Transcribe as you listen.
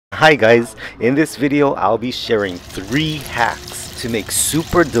Hi guys, in this video I'll be sharing 3 hacks to make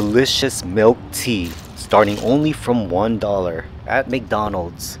super delicious milk tea starting only from $1 at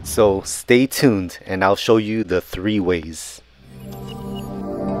McDonald's. So stay tuned and I'll show you the 3 ways.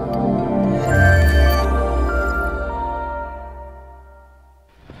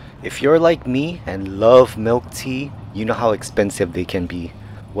 If you're like me and love milk tea, you know how expensive they can be.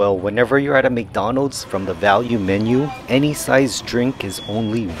 Well, whenever you're at a McDonald's from the value menu, any size drink is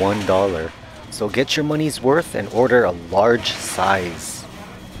only $1. So get your money's worth and order a large size.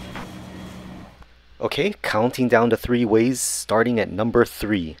 Okay, counting down the 3 ways, starting at number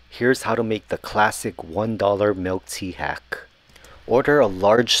 3. Here's how to make the classic $1 milk tea hack. Order a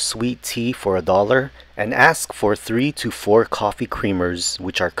large sweet tea for $1 and ask for 3 to 4 coffee creamers,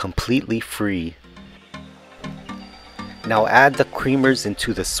 which are completely free. Now add the creamers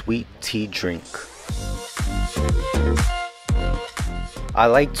into the sweet tea drink. I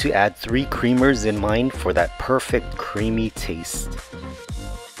like to add 3 creamers in mine for that perfect creamy taste.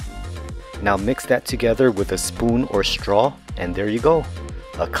 Now mix that together with a spoon or straw and there you go.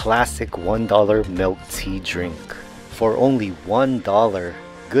 A classic $1 milk tea drink. For only $1.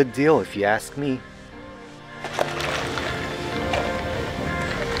 Good deal if you ask me.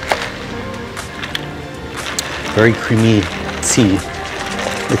 Very creamy tea.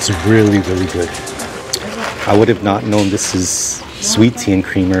 It's really good. I would have not known this is sweet tea and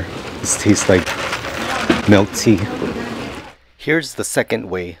creamer. This tastes like milk tea. Here's the second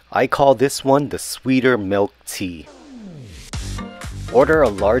way. I call this one the sweeter milk tea. Order a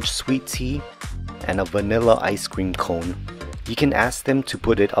large sweet tea and a vanilla ice cream cone. You can ask them to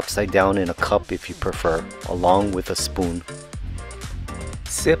put it upside down in a cup if you prefer, along with a spoon.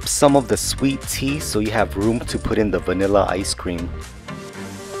 Sip some of the sweet tea so you have room to put in the vanilla ice cream.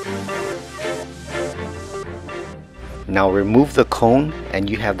 Now remove the cone and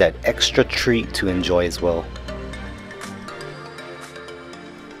you have that extra treat to enjoy as well.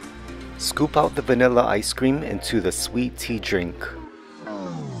 Scoop out the vanilla ice cream into the sweet tea drink.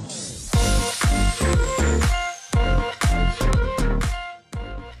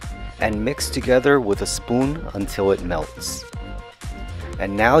 And mix together with a spoon until it melts.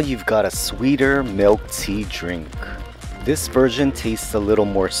 And now you've got a sweeter milk tea drink. This version tastes a little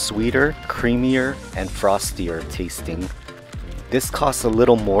more sweeter, creamier, and frostier tasting. This costs a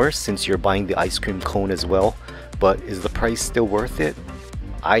little more since you're buying the ice cream cone as well, but is the price still worth it?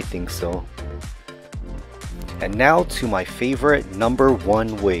 I think so. And now to my favorite number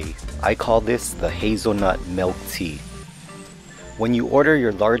 1 way. I call this the hazelnut milk tea. When you order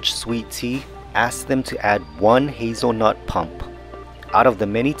your large sweet tea, ask them to add 1 hazelnut pump. Out of the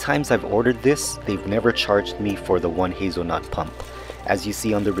many times I've ordered this, they've never charged me for the 1 hazelnut pump. As you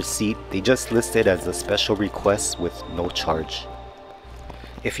see on the receipt, they just list it as a special request with no charge.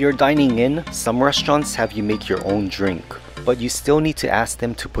 If you're dining in, some restaurants have you make your own drink, but you still need to ask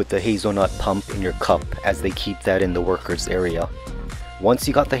them to put the hazelnut pump in your cup as they keep that in the workers area. Once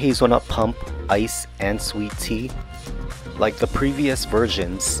you got the hazelnut pump, ice, and sweet tea, like the previous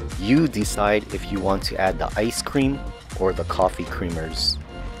versions, you decide if you want to add the ice cream or the coffee creamers.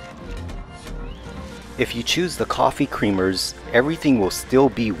 If you choose the coffee creamers, everything will still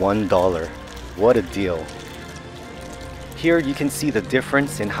be $1. What a deal. Here you can see the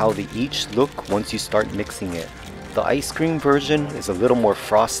difference in how they each look once you start mixing it. The ice cream version is a little more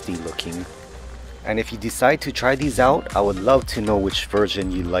frosty looking. And if you decide to try these out, I would love to know which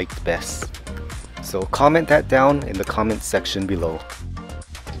version you liked best. So comment that down in the comment section below.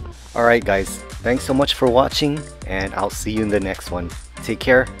 Alright guys, thanks so much for watching and I'll see you in the next one. Take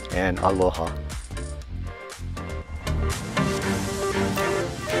care and aloha.